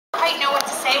quite know what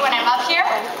to say when I'm up here.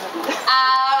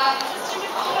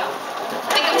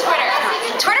 Think of Twitter.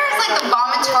 Twitter is like the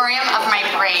vomitorium of my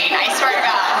brain, I swear to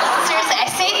God. Seriously, I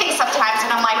say things sometimes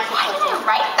and I'm like, why did I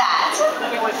write that?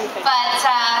 But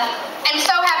I'm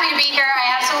so happy to be here.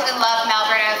 I absolutely love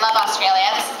Melbourne. I love Australia.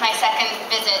 This is my second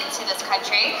visit to this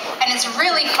country, and it's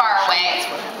really far away.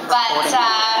 But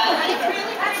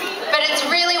it's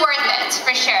really worth it,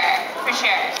 for sure, for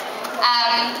sure.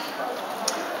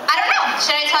 I don't know.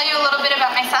 Should I tell you a little bit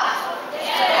about myself?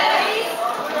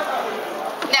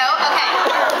 No? Okay.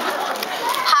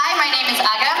 Hi, my name is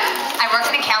Agam. I work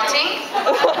in accounting.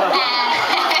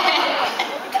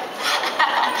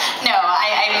 No,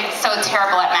 I'm so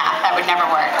terrible at math. That would never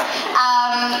work.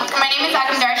 My name is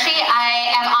Agam Darshi.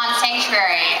 I am on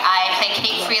Sanctuary. I play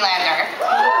Kate Freelander.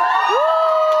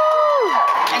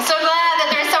 I'm so glad that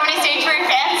there's so many Sanctuary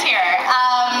fans here.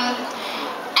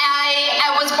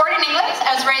 I was born in England.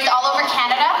 I was raised all over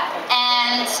Canada,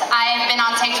 and I've been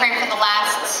on Sanctuary for the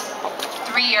last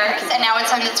 3 years, and now it's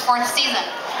on its 4th season.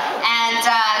 And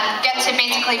get to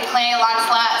basically play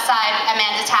alongside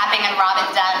Amanda Tapping and Robin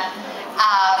Dunn.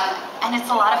 And it's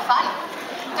a lot of fun.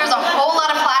 There's a whole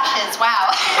lot of flashes,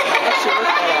 wow.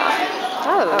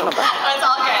 It's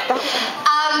all good.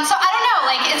 So I don't know,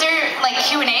 like, is there like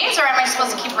Q&As, or am I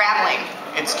supposed to keep rambling?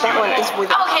 It's that one is with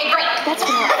Oh, okay, great. That's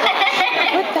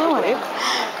what that one is.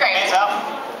 Great. Hands up.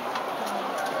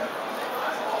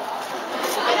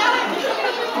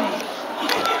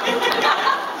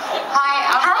 Hi,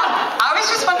 I was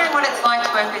just wondering what it's like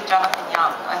to work with Jonathan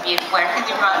Young. Have you worked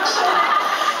with him much?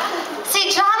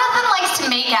 See, Jonathan likes to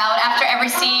make out after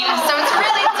every scene, so it's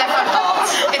really difficult.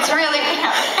 It's really,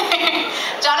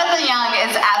 Jonathan Young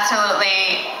is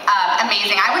absolutely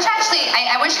amazing. I wish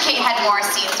Kate had more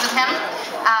scenes with him.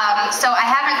 So I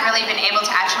haven't really been able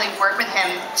to actually work with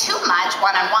him too much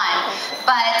one-on-one,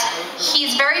 but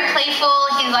he's very playful.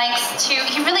 He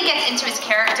really gets into his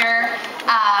character.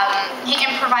 He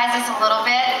improvises a little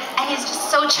bit, and he's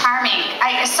just so charming.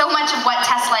 So much of what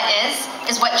Tesla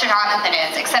is what Jonathan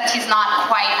is, except he's not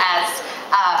quite as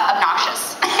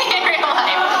obnoxious in real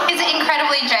life. He's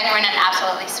incredibly genuine and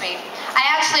absolutely sweet. I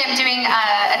actually am doing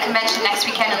a convention next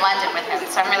weekend in London with him,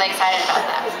 so I'm really excited about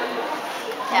that.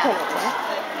 Yeah.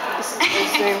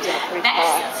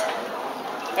 Next.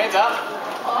 Hands up.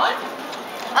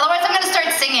 Otherwise, I'm going to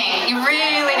start singing. You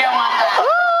really don't want that.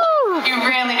 Woo! You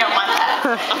really don't want that.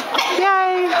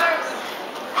 Yay!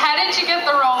 How did you get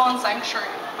the role in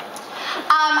Sanctuary?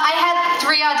 I had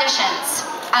 3 auditions.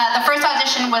 The first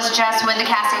audition was just with the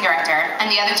casting director,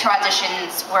 and the other 2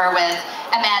 auditions were with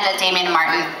Amanda, Damien, and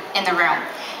Martin in the room.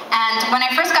 And when I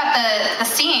first got the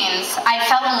scenes, I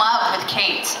fell in love with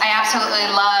Kate. I absolutely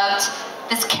loved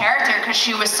this character because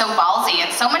she was so ballsy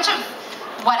and so much of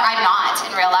what I'm not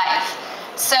in real life.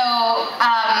 So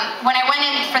when I went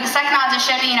in for the second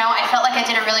audition, I felt like I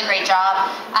did a really great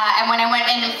job. And when I went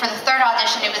in for the third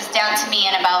audition, it was down to me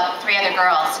and about 3 other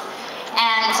girls.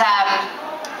 And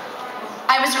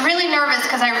I was really nervous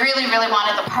because I really, really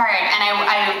wanted the part. And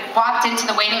I walked into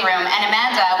the waiting room, and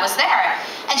Amanda was there.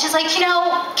 And she's like, can I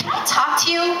talk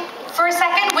to you for a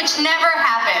second? Which never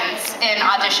happens in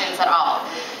auditions at all.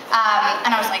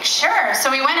 And I was like, sure.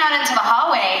 So we went out into the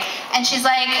hallway, and she's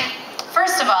like,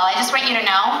 first of all, I just want you to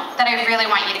know that I really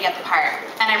want you to get the part,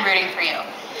 and I'm rooting for you.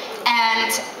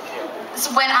 And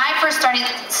so when I first started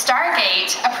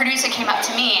Stargate, a producer came up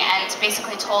to me and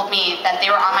basically told me that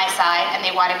they were on my side and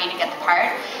they wanted me to get the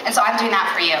part, and so I'm doing that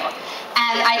for you.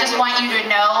 And I just want you to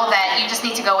know that you just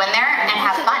need to go in there and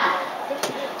have fun.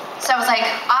 So I was like,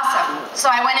 awesome.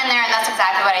 So I went in there, and that's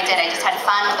exactly what I did. I just had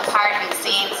fun with the part and the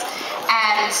scenes,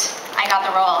 and I got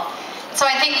the role. So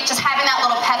I think just having that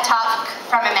little pep talk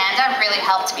from Amanda really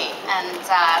helped me, and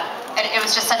it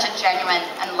was just such a genuine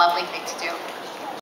and lovely thing to do.